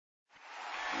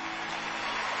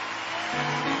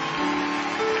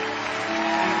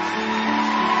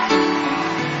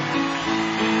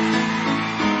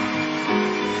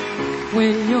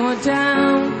When you're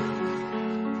down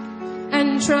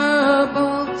and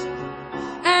troubled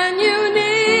and you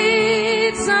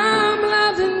need some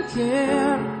love and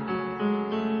care,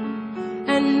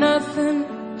 and nothing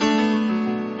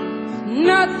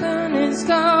is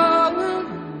going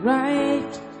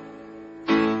right,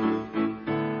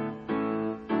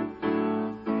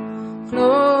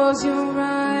 close your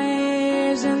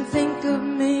eyes and think of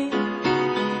me,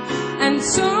 and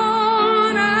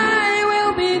soon I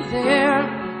will be there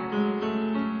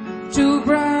to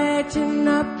brighten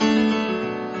up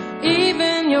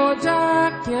even your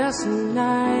darkest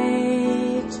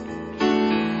night.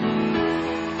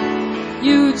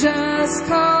 You just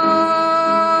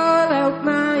call out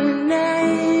my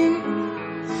name,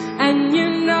 and you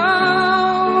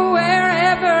know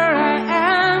wherever I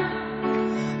am,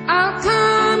 I'll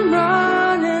come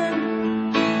running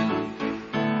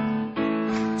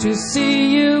to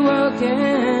see you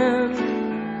again.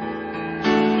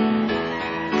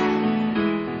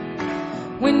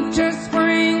 Winter,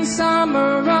 spring,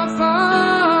 summer, or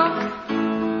fall,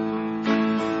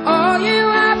 all you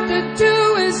have to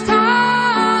do is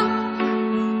call,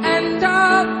 and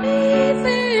I'll be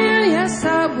there, yes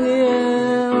I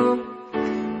will.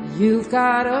 You've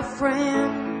got a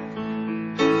friend.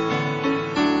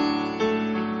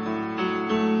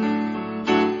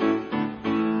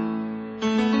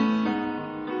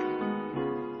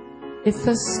 If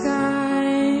the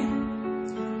sky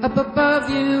up above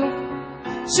you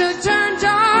should turn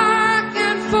dark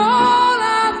and full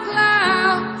of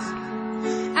clouds,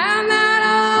 and that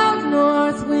old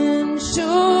north wind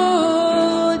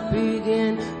should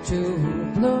begin to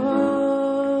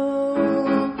blow,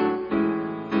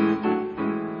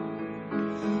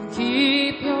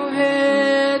 keep your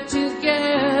head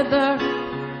together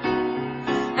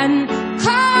and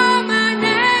call my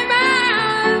name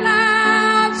out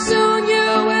loud. Soon you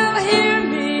will hear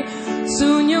me,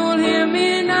 soon you'll hear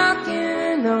me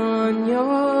knocking on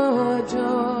your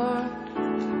door.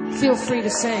 Feel free to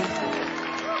sing.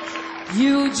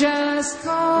 You just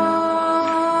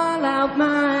call out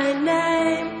my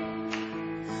name,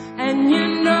 and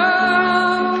you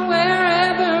know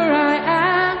wherever I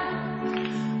am,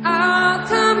 I'll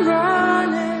come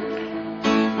running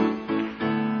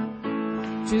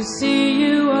to see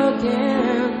you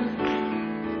again.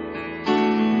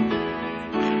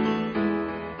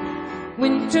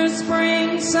 Winter,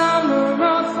 spring, summer,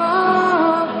 or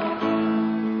fall,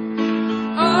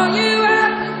 all you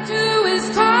have to do is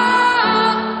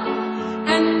call,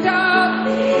 and I'll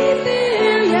be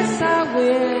there, yes I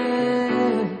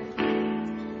will.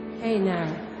 Hey now,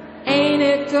 ain't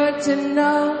it good to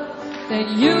know that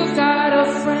you've got a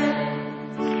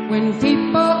friend when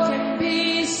people can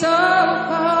be so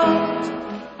cold?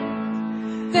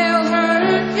 They'll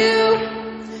hurt you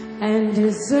and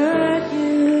desert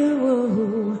you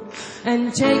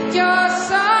and take your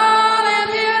soul if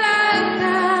you let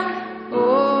them.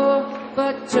 Oh,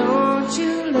 but don't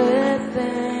you let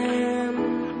them.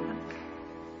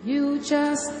 You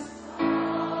just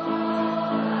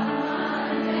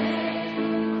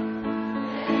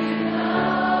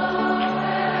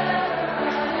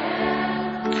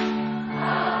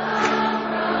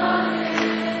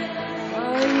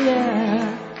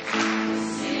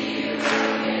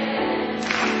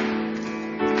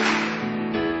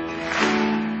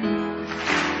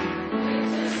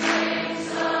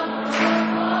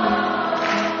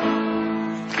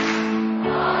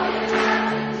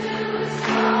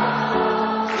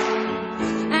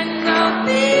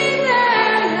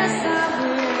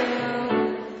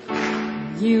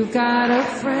you've got a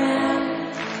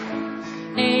friend.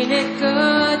 Ain't it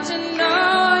good to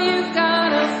know you've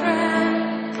got a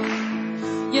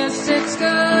friend? Yes, it's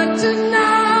good to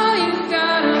know you've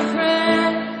got a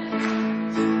friend.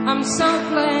 I'm so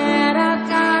glad I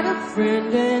got a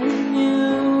friend in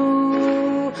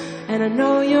you, and I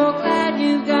know you're glad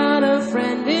you got a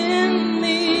friend in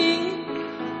me.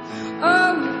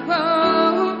 Oh,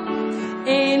 oh,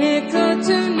 ain't it good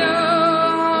to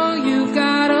know you've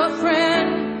got a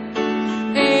friend?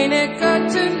 Ain't it good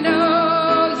to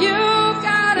know you've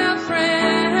got a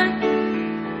friend?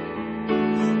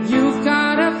 You've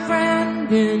got a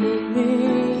friend in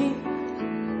me,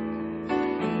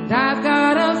 and I've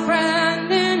got a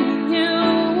friend in you.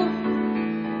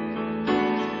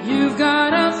 You've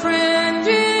got a friend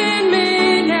in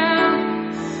me now,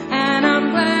 and I'm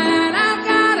glad I've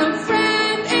got a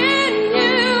friend in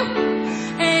you.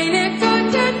 Ain't it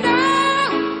good to know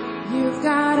you've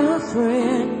got a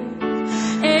friend?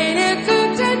 Ain't it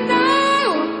good to know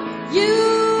you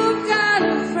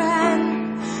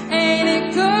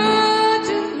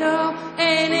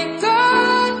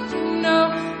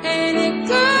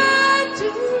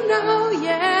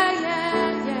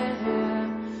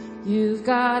you've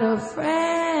got a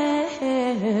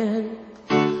friend.